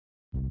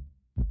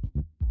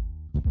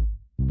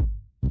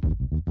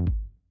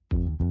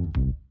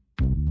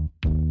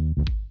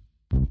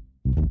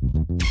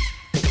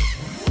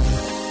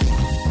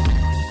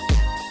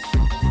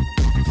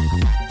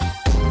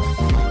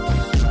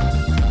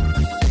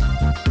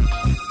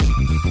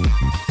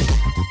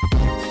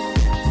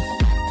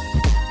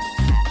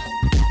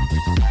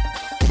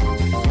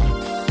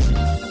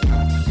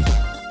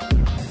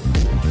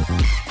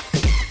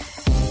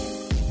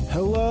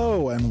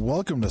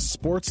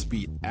Sports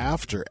Beat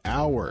After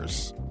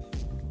Hours.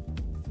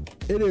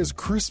 It is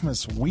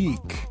Christmas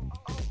week,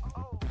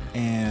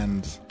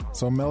 and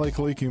so Mele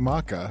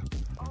Kalikimaka.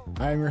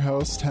 I am your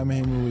host,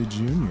 Hemahemuli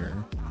Jr.,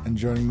 and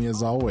joining me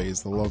as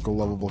always, the local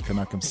lovable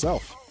Canuck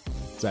himself,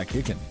 Zach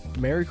Hicken.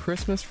 Merry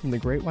Christmas from the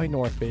Great White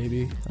North,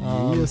 baby.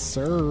 Yes,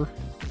 sir.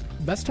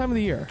 Best time of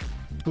the year.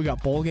 We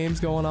got bowl games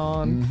going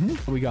on.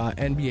 Mm-hmm. We got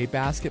NBA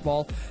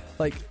basketball.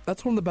 Like,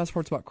 that's one of the best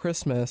parts about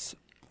Christmas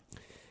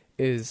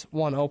is,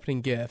 one,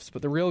 opening gifts,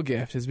 but the real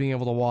gift is being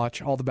able to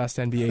watch all the best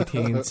NBA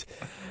teams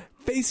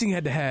facing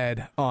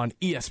head-to-head on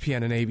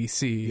ESPN and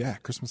ABC. Yeah,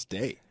 Christmas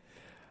Day.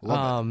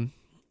 Love it.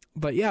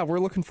 But yeah, we're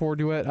looking forward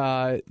to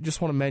it. Just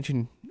want to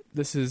mention,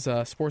 this is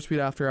Sports Beat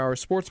After Hours.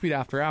 Sports Beat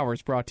After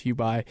Hours brought to you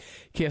by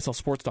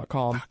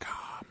KSLSports.com.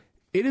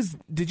 It is.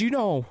 Did you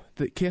know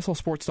that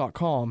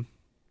KSLSports.com,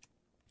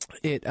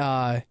 it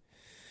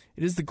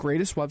is the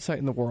greatest website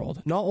in the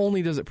world. Not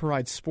only does it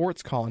provide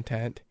sports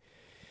content,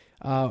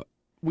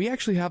 we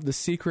actually have the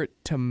secret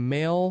to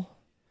male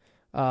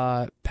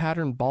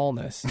pattern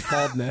baldness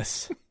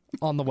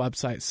on the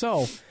website.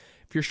 So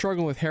if you're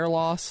struggling with hair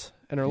loss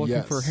and are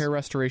looking for hair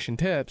restoration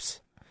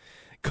tips,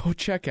 go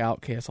check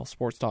out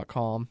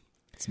KSLSports.com.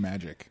 It's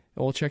magic.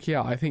 We'll check you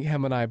out. I think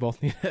Hem and I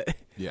both need it.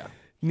 Yeah.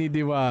 Need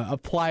to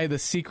apply the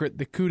secret,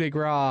 the coup de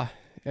grace,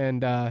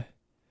 and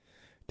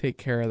take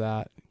care of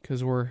that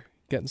because we're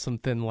getting some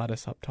thin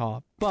lettuce up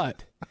top.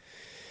 But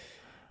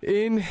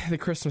in the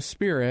Christmas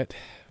spirit,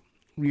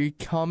 we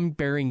come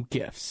bearing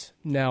gifts.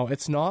 Now,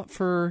 it's not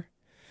for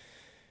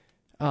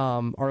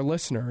our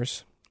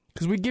listeners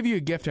because we give you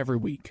a gift every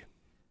week.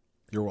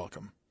 You're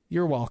welcome.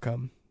 You're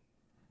welcome.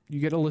 You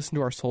get to listen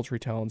to our sultry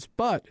tones.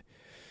 But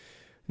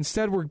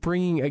instead, we're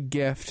bringing a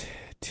gift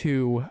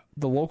to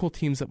the local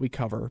teams that we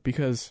cover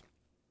because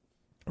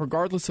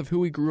regardless of who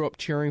we grew up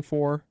cheering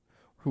for,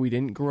 who we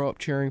didn't grow up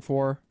cheering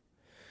for,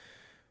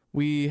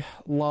 we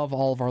love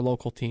all of our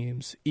local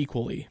teams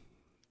equally.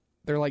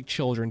 They're like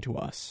children to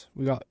us.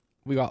 We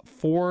got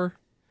 4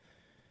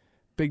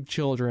 big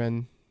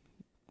children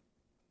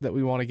that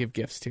we want to give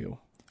gifts to.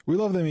 We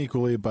love them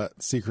equally,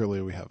 but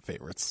secretly we have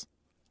favorites.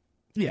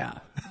 Yeah.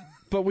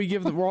 But we're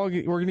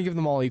going to give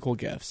them all equal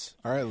gifts.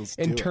 All right, let's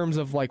do it. In terms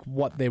of like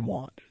what they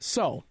want.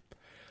 So,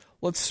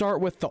 let's start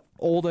with the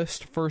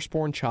oldest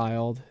firstborn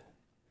child,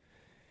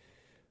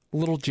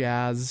 little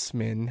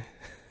Jasmine.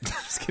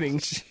 Just kidding.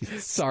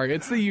 Sorry,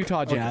 it's the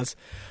Utah Jazz.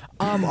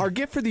 Okay. Our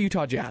gift for the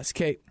Utah Jazz,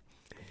 okay.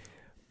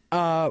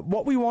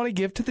 What we want to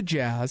give to the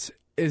Jazz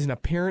is an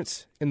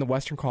appearance in the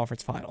Western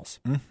Conference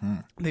Finals. Mm-hmm.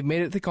 They've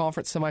made it to the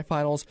conference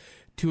semifinals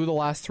 2 of the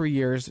last 3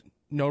 years.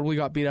 Notably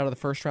got beat out of the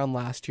first round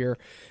last year.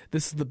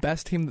 This is the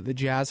best team that the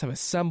Jazz have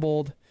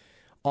assembled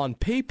on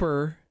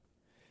paper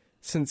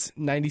since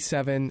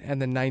 97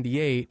 and then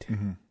 98.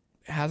 Mm-hmm.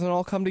 It hasn't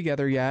all come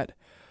together yet,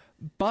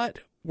 but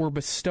we're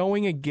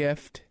bestowing a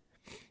gift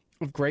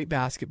of great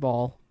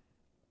basketball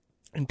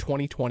in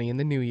 2020 in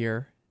the new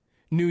year.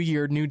 New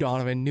year, new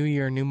Donovan. New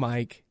year, new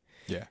Mike.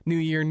 Yeah. New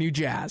year, new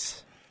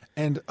Jazz.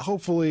 And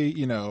hopefully,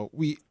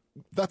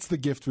 that's the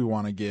gift we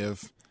want to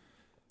give.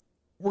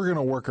 We're going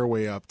to work our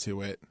way up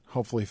to it.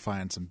 Hopefully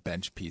find some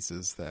bench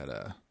pieces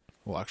that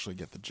will actually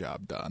get the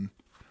job done.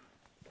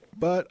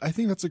 But I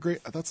think that's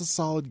a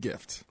solid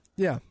gift.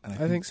 Yeah,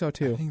 I think so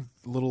too. I think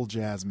little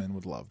Jasmine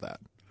would love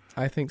that.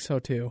 I think so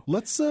too.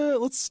 Let's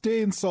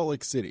stay in Salt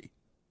Lake City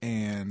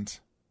and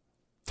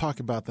talk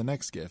about the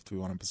next gift we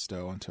want to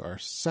bestow onto our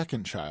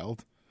second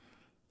child,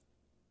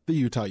 the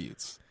Utah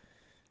Utes.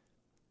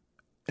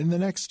 In the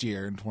next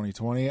year, in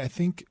 2020, I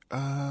think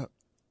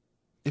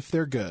if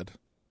they're good,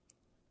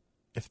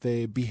 if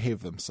they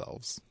behave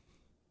themselves,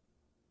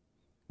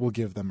 we'll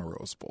give them a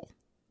Rose Bowl.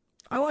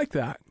 I like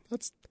that.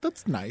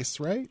 That's nice,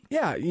 right?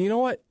 Yeah, you know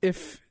what?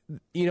 If the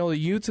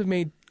Utes have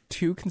made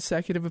 2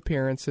 consecutive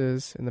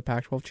appearances in the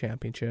Pac-12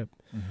 championship,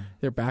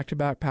 they're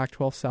back-to-back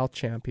Pac-12 South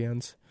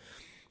champions.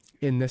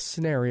 In this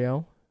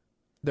scenario,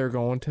 they're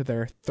going to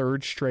their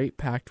 3rd straight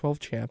Pac-12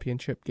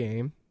 championship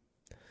game,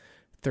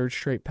 3rd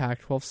straight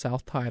Pac-12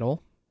 South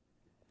title,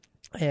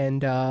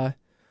 and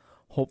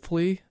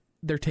hopefully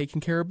they're taking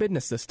care of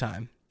business this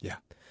time. Yeah.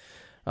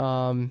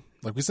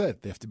 Like we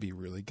said, they have to be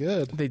really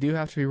good. They do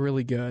have to be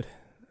really good.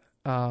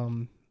 It's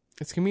going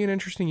to be an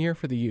interesting year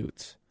for the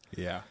Utes.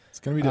 Yeah, it's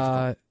going to be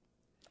difficult.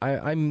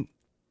 I'm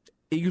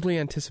eagerly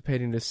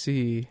anticipating to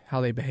see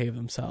how they behave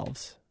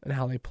themselves and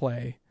how they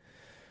play.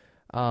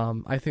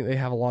 I think they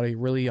have a lot of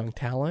really young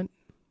talent.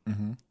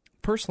 Mm-hmm.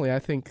 Personally, I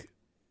think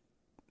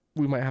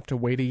we might have to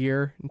wait a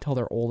year until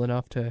they're old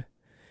enough to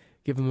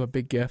give them a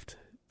big gift,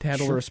 to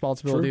handle the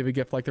responsibility of a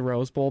gift like the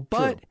Rose Bowl.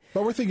 But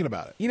we're thinking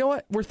about it. You know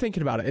what? We're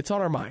thinking about it. It's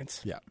on our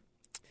minds. Yeah,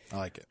 I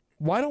like it.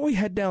 Why don't we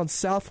head down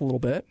south a little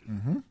bit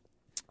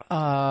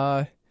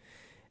and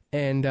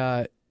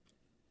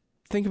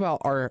think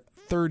about our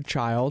 3rd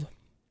child,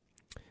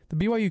 the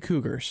BYU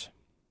Cougars.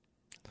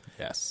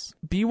 Yes.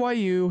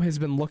 BYU has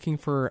been looking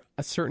for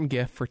a certain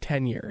gift for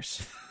 10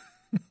 years.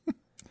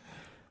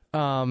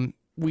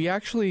 We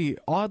actually,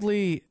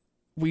 oddly,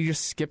 we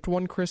just skipped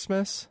one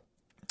Christmas.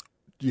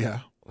 Yeah.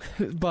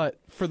 but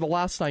for the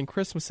last 9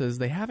 Christmases,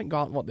 they haven't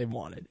gotten what they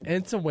wanted,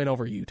 and it's a win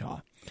over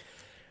Utah.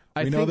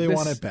 We know they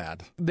want it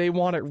bad. They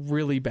want it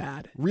really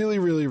bad. Really,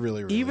 really,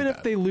 really, really Even bad.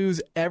 if they lose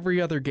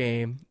every other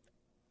game,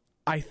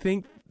 I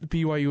think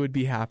BYU would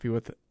be happy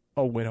with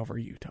a win over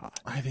Utah.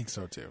 I think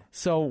so too.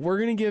 So we're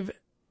going to give,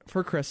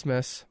 for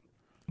Christmas,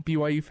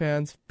 BYU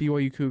fans,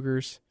 BYU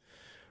Cougars,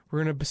 we're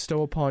going to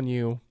bestow upon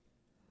you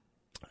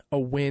a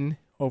win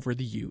over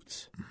the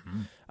Utes.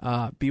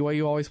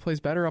 BYU always plays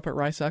better up at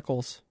Rice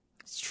Eccles.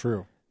 It's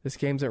true. This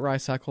game's at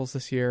Rice Eccles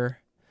this year.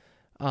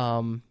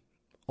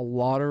 A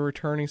lot of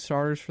returning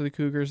starters for the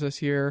Cougars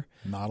this year.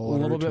 Not a A lot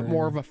little of bit returning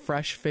more of a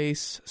fresh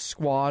face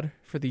squad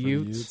for the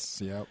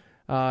Utes. Yep.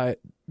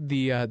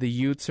 The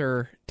Utes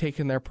are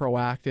taking their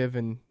proactive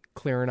and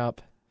clearing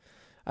up.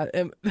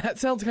 And that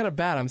sounds kind of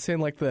bad. I'm saying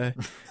like the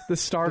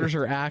starters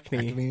are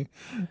acne.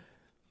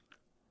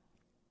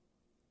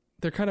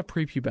 They're kind of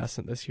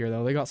prepubescent this year,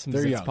 though. They got some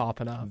zits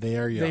popping up. They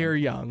are young. They are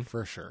young.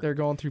 For sure. They're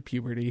going through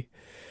puberty.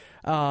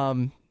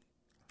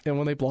 And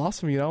when they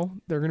blossom,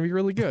 they're going to be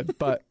really good.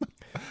 But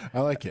I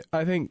like it.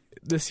 I think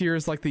this year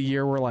is like the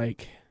year where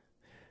like,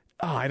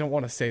 I don't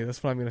want to say this,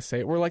 but I'm going to say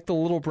it. Where like the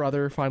little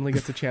brother finally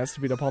gets a chance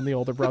to beat up on the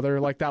older brother,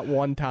 like that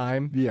one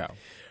time. Yeah.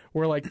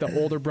 Where like the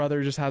older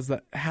brother just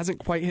hasn't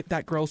quite hit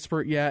that growth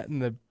spurt yet,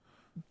 and the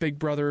big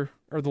brother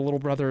or the little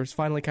brother is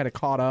finally kind of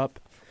caught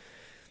up.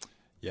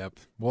 Yep.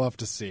 We'll have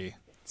to see.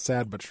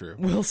 Sad but true.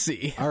 We'll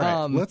see. All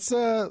right. Let's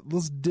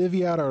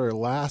divvy out our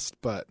last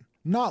but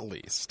not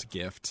least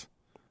gift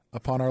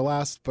upon our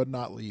last but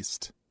not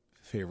least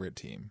favorite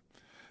team.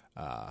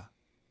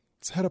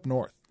 Let's head up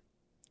north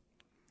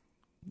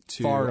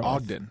to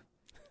Ogden.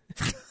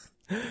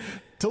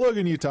 To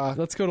Logan, Utah.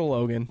 Let's go to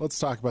Logan. Let's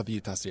talk about the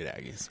Utah State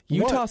Aggies.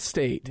 Utah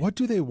State. What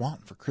do they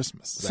want for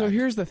Christmas, Zach? So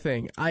here's the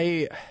thing.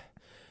 I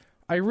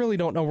really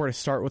don't know where to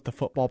start with the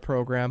football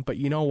program, but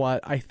you know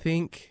what? I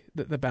think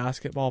that the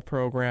basketball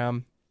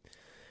program,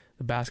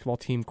 the basketball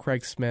team,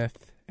 Craig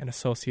Smith and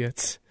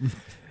Associates,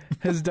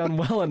 has done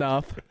well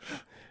enough.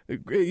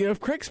 If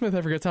Craig Smith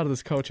ever gets out of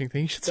this coaching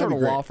thing, he should start a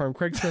law firm,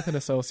 Craig Smith and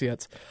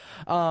Associates.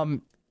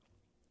 I've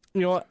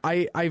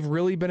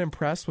really been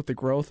impressed with the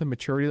growth and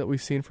maturity that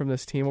we've seen from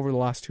this team over the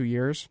last 2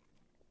 years.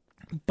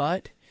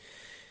 But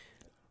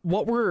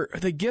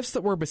the gifts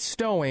that we're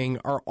bestowing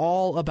are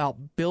all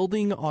about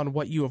building on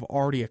what you have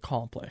already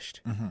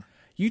accomplished. Mm-hmm.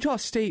 Utah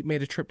State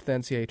made a trip to the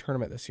NCAA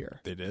tournament this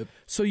year. They did.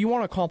 So you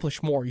want to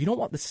accomplish more. You don't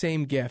want the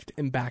same gift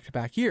in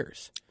back-to-back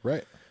years.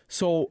 Right.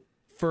 So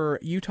for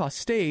Utah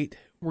State,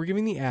 we're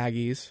giving the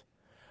Aggies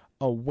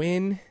a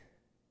win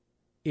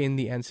in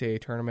the NCAA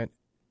tournament,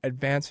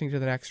 advancing to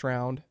the next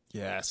round.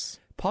 Yes.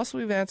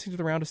 Possibly advancing to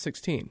the round of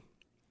 16.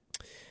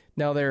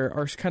 Now, there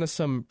are kind of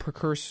some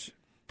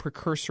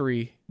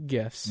precursory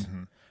gifts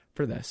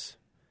for this.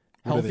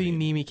 Healthy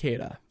Nimi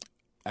Keita.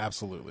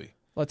 Absolutely.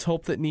 Let's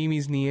hope that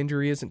Nimi's knee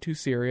injury isn't too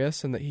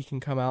serious and that he can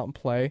come out and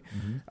play.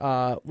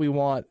 Mm-hmm. We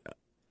want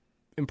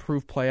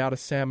improved play out of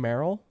Sam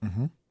Merrill.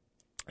 Mm-hmm.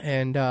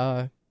 And,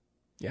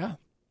 yeah.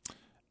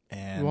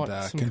 And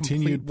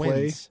continued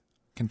play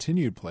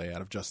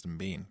out of Justin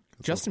Bean.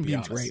 Justin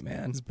Bean's great,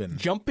 man. It's been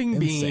Jumping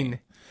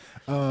insane.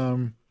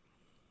 Bean.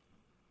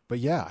 But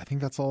yeah, I think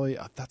that's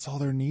all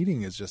they're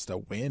needing is just a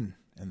win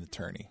in the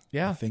tourney.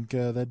 Yeah. I think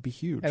that'd be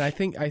huge. And I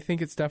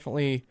think it's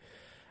definitely,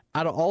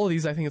 out of all of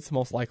these, I think it's the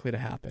most likely to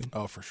happen.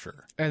 Oh, for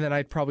sure. And then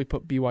I'd probably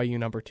put BYU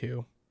number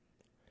 2.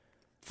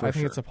 I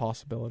think it's a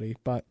possibility.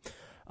 But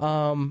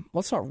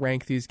let's not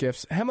rank these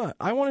gifts. Hema,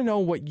 I want to know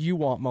what you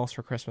want most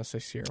for Christmas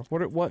this year.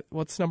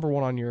 What's number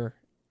 1 on your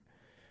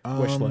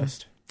wish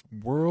list?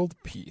 World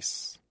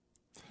peace.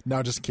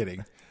 No, just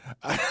kidding.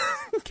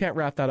 Can't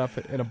wrap that up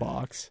in a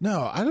box.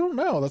 No, I don't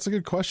know. That's a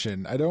good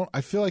question.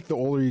 I feel like the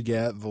older you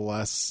get, the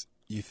less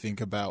you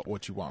think about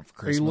what you want for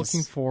Christmas. Are you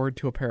looking forward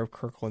to a pair of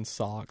Kirkland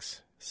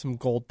socks? Some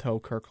gold toe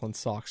Kirkland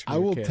socks for I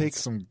your will kids? take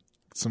some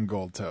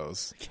gold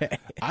toes. Okay.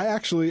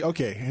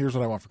 Here's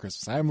what I want for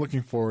Christmas. I am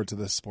looking forward to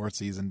this sports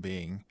season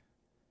being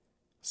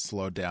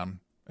slowed down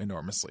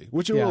enormously,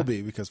 which it will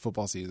be because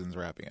football season's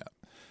wrapping up.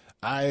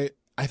 I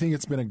think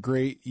it's been a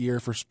great year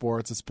for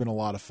sports. It's been a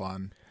lot of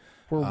fun.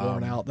 We're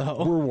worn out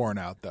though. We're worn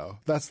out though.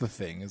 That's the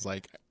thing. Is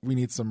like we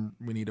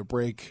need a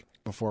break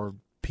before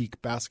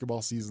peak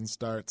basketball season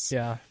starts.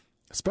 Yeah.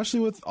 Especially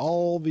with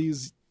all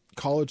these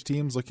college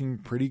teams looking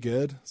pretty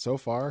good so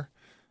far.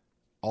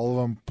 All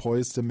of them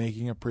poised to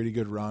making a pretty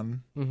good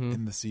run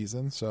in the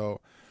season. So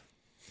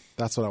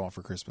that's what I want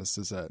for Christmas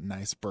is a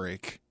nice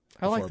break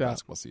before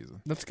basketball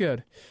season. That's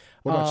good.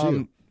 What about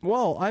you?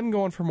 Well, I'm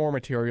going for more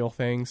material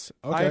things.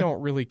 Okay. I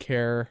don't really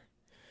care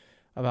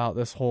about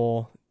this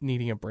whole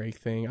needing a break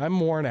thing. I'm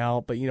worn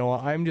out, but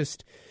I'm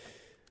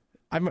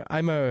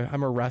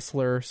a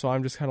wrestler, so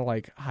I'm just kind of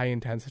like high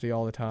intensity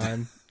all the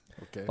time.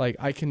 Okay. Like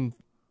I can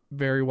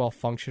very well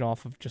function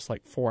off of just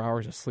like 4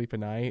 hours of sleep a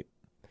night.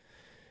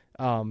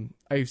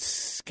 I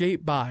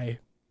skate by,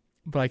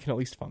 but I can at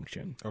least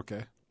function.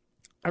 Okay.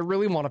 I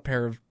really want a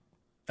pair of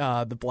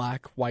the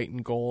black, white,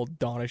 and gold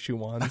Donna shoe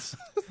ones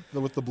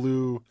with the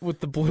blue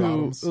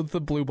bottoms. With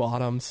the blue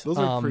bottoms. Those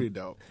are pretty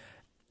dope.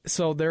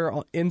 So they're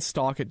in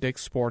stock at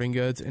Dick's Sporting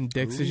Goods, and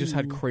Dick's has just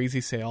had crazy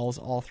sales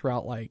all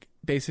throughout, like,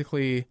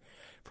 basically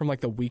from,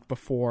 like, the week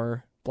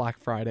before Black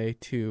Friday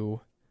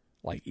to,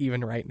 like,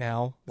 even right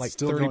now, like,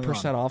 Still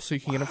 30% off, so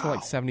you can get them for,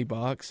 like,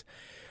 $70.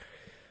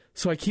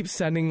 So I keep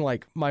sending,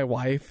 like, my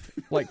wife,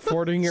 like,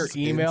 forwarding her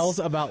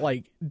emails about,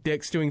 like,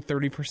 Dick's doing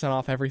 30%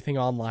 off everything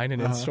online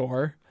and in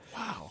store.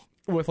 Wow.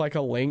 With, like,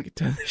 a link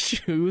to the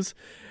shoes.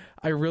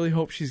 I really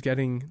hope she's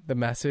getting the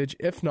message.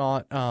 If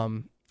not,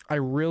 so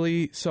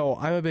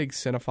I'm a big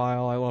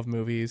cinephile. I love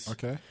movies.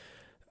 Okay.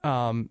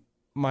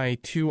 My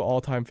 2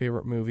 all-time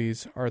favorite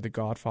movies are The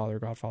Godfather,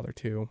 Godfather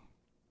 2.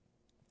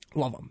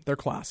 Love them. They're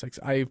classics.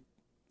 I've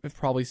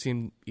probably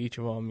seen each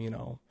of them,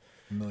 A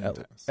million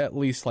times. at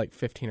least like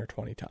 15 or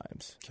 20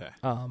 times. Okay.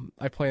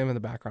 I play them in the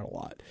background a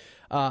lot.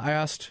 I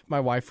asked my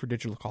wife for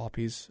digital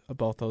copies of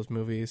both those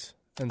movies.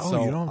 And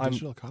so you don't have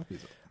digital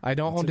copies of them. I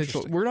don't own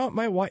digital. We're not,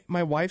 my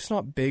wife's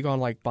not big on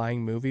like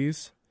buying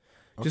movies.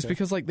 Just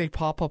because like they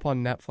pop up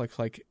on Netflix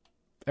like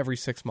every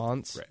 6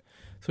 months. Right.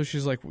 So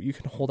she's like, you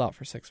can hold out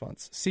for 6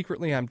 months.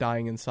 Secretly, I'm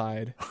dying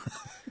inside.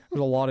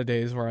 There's a lot of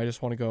days where I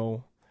just want to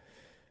go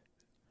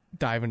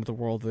dive into the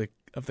world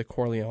of the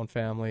Corleone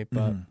family.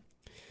 But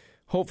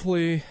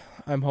hopefully,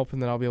 I'm hoping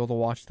that I'll be able to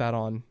watch that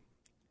on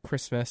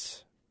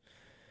Christmas.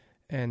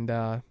 And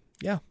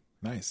yeah.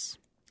 Nice.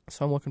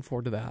 So I'm looking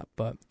forward to that.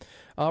 But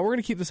we're going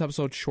to keep this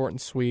episode short and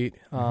sweet.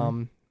 We're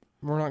not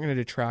going to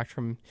detract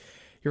from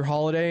your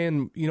holiday.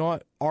 And you know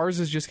what?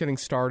 Ours is just getting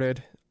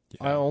started.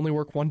 Yeah. I only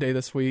work one day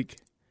this week.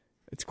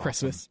 It's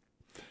Christmas,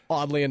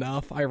 oddly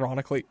enough,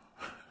 ironically.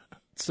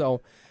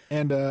 So,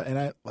 and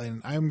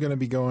I'm going to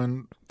be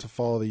going to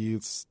follow the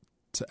Utes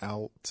to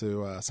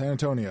San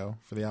Antonio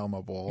for the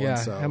Alamo Bowl. Yeah, and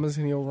so Emma's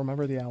going to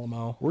remember the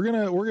Alamo. We're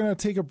gonna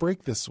take a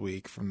break this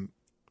week from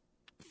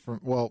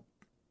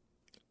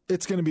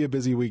it's going to be a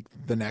busy week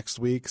the next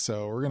week,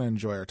 so we're going to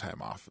enjoy our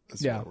time off.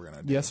 Is what we're going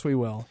to do. Yes, we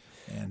will.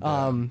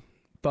 And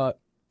but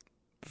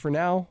for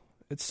now,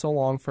 it's so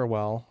long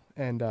farewell.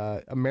 And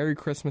a Merry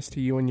Christmas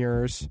to you and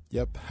yours.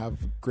 Yep.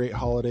 Have great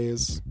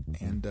holidays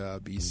and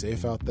be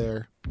safe out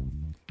there.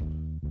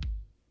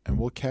 And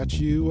we'll catch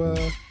you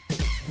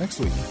next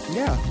week.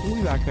 Yeah, we'll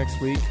be back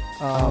next week.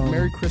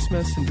 Merry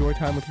Christmas. Enjoy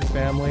time with your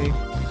family.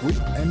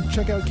 And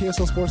check out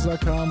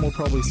KSLSports.com. We'll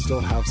probably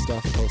still have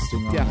stuff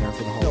posting on there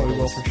for the holidays. No, we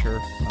will for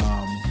sure.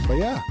 But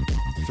yeah,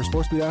 for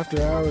Sports Beat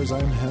After Hours,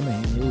 I'm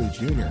Hemi Newley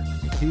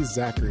Jr. He's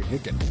Zachary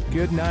Hicken.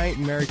 Good night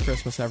and Merry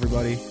Christmas,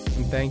 everybody.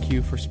 And thank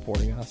you for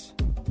supporting us.